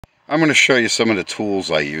I'm going to show you some of the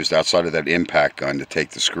tools I used outside of that impact gun to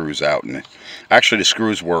take the screws out. And actually the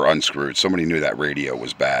screws were unscrewed. Somebody knew that radio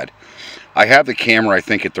was bad. I have the camera, I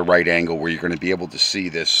think, at the right angle where you're going to be able to see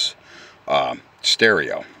this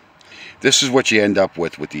stereo. This is what you end up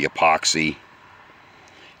with the epoxy.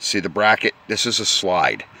 See the bracket? This is a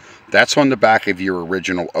slide. That's on the back of your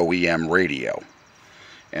original OEM radio.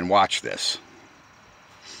 And watch this.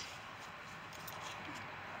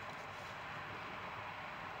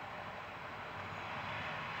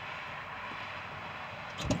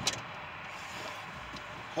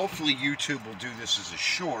 Hopefully YouTube will do this as a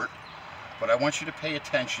short, but I want you to pay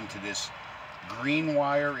attention to this green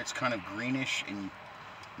wire. It's kind of greenish, and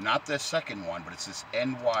not the second one, but it's this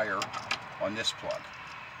end wire on this plug.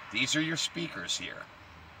 These are your speakers here,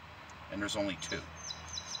 and there's only two.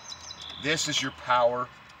 This is your power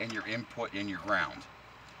and your input and your ground.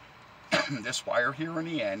 This wire here on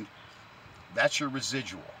the end, that's your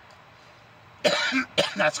residual.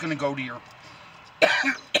 That's going to go to your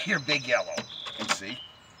big yellow. You can see.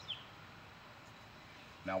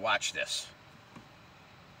 Now watch this.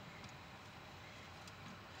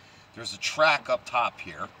 There's a track up top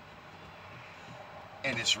here,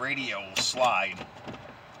 and this radio will slide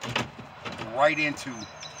right into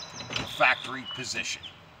the factory position.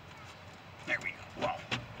 There we go. Well,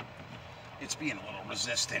 it's being a little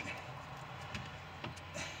resistant.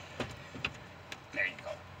 There you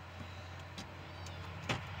go.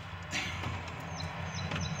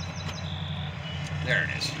 There it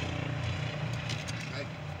is.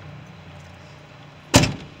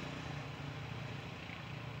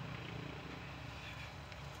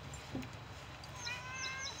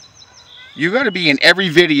 You got to be in every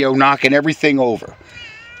video knocking everything over.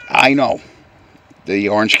 I know. The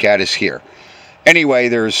orange cat is here. Anyway,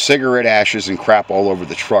 there's cigarette ashes and crap all over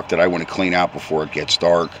the truck that I want to clean out before it gets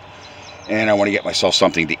dark. And I want to get myself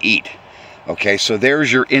something to eat. Okay, so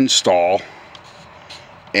there's your install.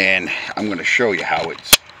 And I'm going to show you how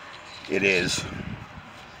it is.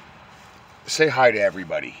 Say hi to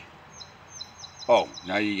everybody. Oh,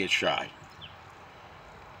 now you get shy.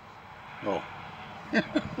 Oh.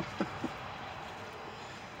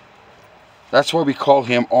 That's why we call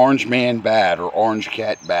him Orange Man Bad or Orange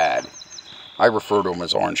Cat Bad. I refer to him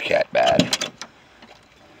as Orange Cat Bad.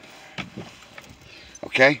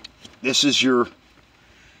 Okay, this is your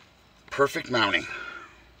perfect mounting.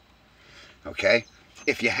 Okay,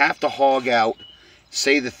 if you have to hog out,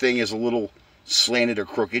 say the thing is a little slanted or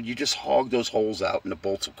crooked, you just hog those holes out and the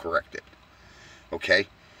bolts will correct it. Okay,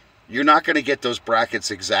 you're not going to get those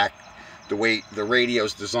brackets exact the way the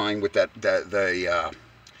radio's designed with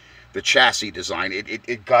the chassis design.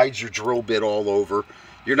 It guides your drill bit all over.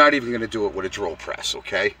 You're not even going to do it with a drill press,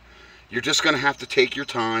 okay? You're just going to have to take your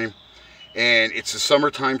time, and it's a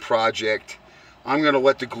summertime project. I'm going to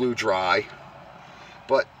let the glue dry,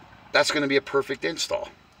 but that's going to be a perfect install.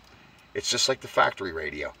 It's just like the factory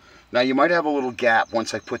radio. Now, you might have a little gap.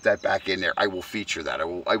 Once I put that back in there, I will feature that.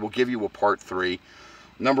 I will give you a part 3.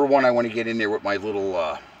 Number 1, I want to get in there with my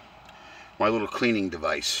little cleaning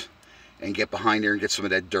device and get behind there and get some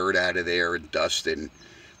of that dirt out of there and dust. And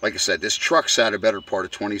like I said, this truck sat a better part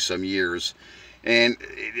of 20 some years, and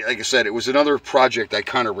like I said, it was another project I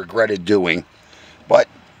kind of regretted doing, but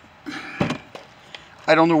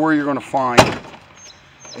I don't know where you're going to find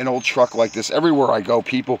an old truck like this. Everywhere I go,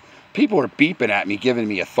 people are beeping at me, giving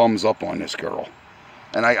me a thumbs up on this girl,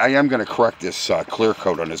 and I am going to correct this clear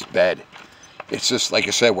coat on this bed. It's just, like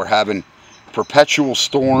I said, we're having perpetual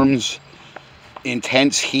storms,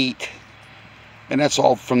 intense heat, and that's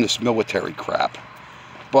all from this military crap.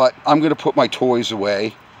 But I'm going to put my toys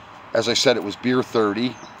away. As I said, it was beer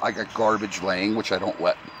 30. I got garbage laying, which I don't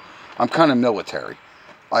let. I'm kind of military.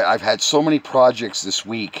 I've had so many projects this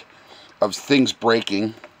week of things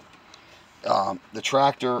breaking. The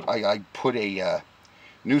tractor, I put a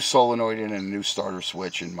new solenoid in and a new starter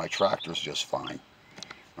switch, and my tractor's just fine.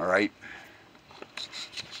 All right?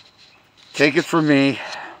 Take it from me.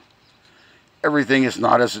 Everything is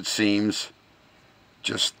not as it seems.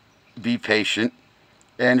 Just be patient.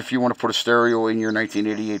 And if you want to put a stereo in your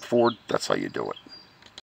 1988 Ford, that's how you do it.